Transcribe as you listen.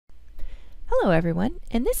Hello everyone,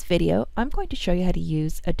 in this video I'm going to show you how to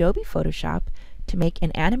use Adobe Photoshop to make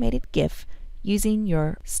an animated GIF using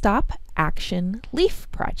your stop action leaf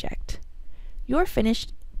project. Your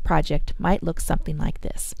finished project might look something like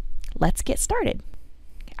this. Let's get started.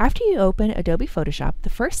 After you open Adobe Photoshop,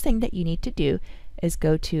 the first thing that you need to do is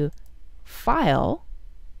go to File,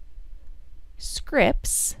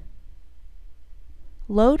 Scripts,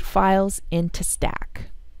 Load Files into Stack.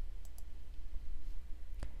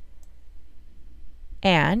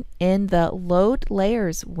 And in the Load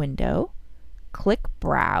Layers window, click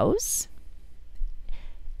Browse.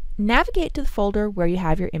 Navigate to the folder where you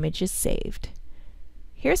have your images saved.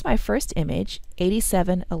 Here's my first image,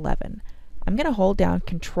 8711. I'm going to hold down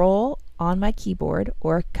Control on my keyboard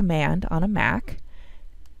or Command on a Mac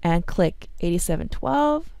and click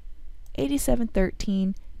 8712,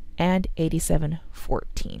 8713, and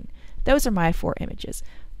 8714. Those are my 4 images.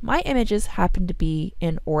 My images happen to be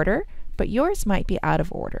in order, but yours might be out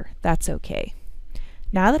of order. That's okay.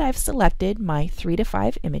 Now that I've selected my 3 to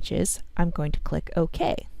 5 images, I'm going to click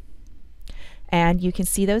OK. And you can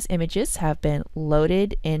see those images have been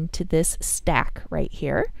loaded into this stack right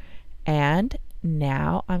here. And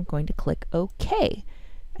now I'm going to click OK.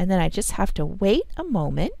 And then I just have to wait a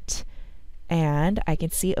moment, and I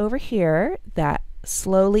can see over here that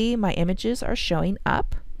slowly my images are showing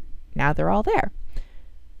up. Now they're all there.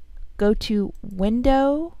 Go to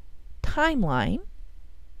Window, Timeline.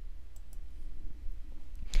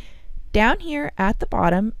 Down here at the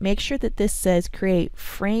bottom, make sure that this says Create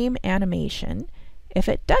Frame Animation. If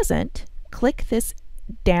it doesn't, click this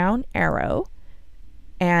down arrow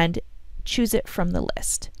and choose it from the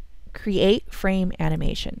list. Create Frame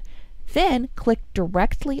Animation. Then click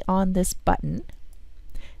directly on this button,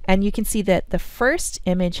 and you can see that the first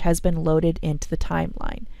image has been loaded into the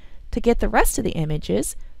timeline. To get the rest of the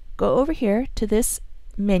images, go over here to this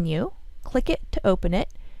menu, click it to open it,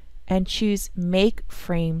 and choose Make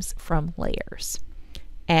Frames from Layers.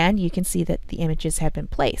 And you can see that the images have been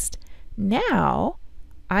placed. Now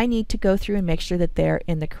I need to go through and make sure that they're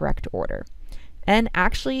in the correct order. And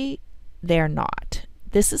actually, they're not.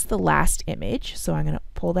 This is the last image, so I'm going to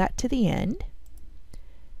pull that to the end.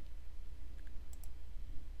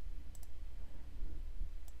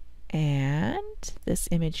 And this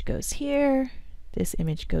image goes here. This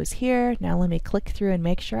image goes here. Now let me click through and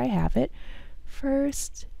make sure I have it.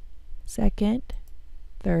 First, second,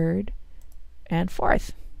 third, and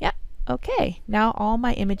fourth. Yeah, okay. Now all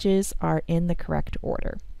my images are in the correct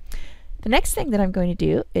order. The next thing that I'm going to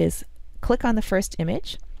do is click on the first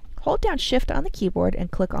image, hold down Shift on the keyboard,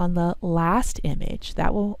 and click on the last image.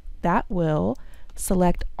 That will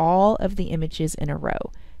select all of the images in a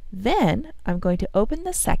row. Then I'm going to open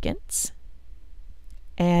the seconds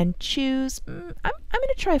and choose, I'm going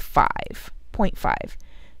to try 5.5,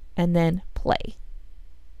 and then play.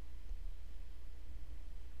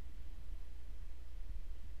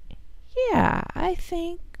 Yeah, I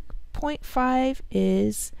think 0.5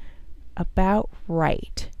 is about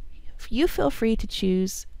right. You feel free to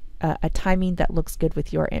choose a timing that looks good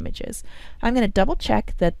with your images. I'm going to double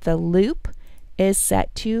check that the loop is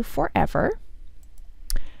set to forever.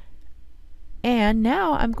 And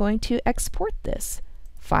now I'm going to export this.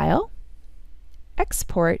 File,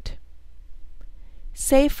 Export,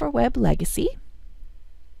 Save for Web Legacy.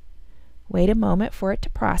 Wait a moment for it to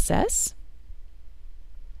process.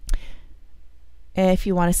 If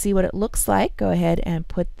you want to see what it looks like, go ahead and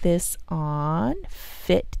put this on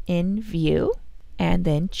Fit in View and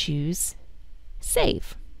then choose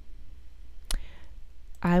Save.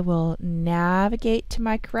 I will navigate to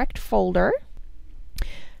my correct folder.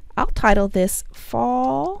 I'll title this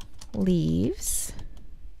Fall Leaves.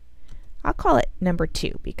 I'll call it number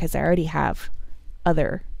 2 because I already have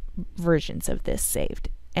other versions of this saved.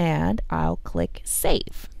 And I'll click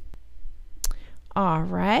Save. All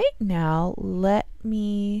right, now let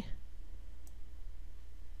me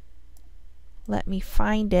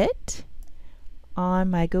find it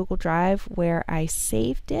on my Google Drive where I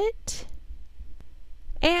saved it.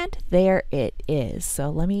 And there it is.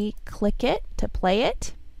 So let me click it to play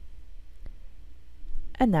it.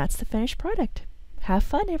 And that's the finished product. Have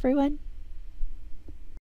fun, everyone.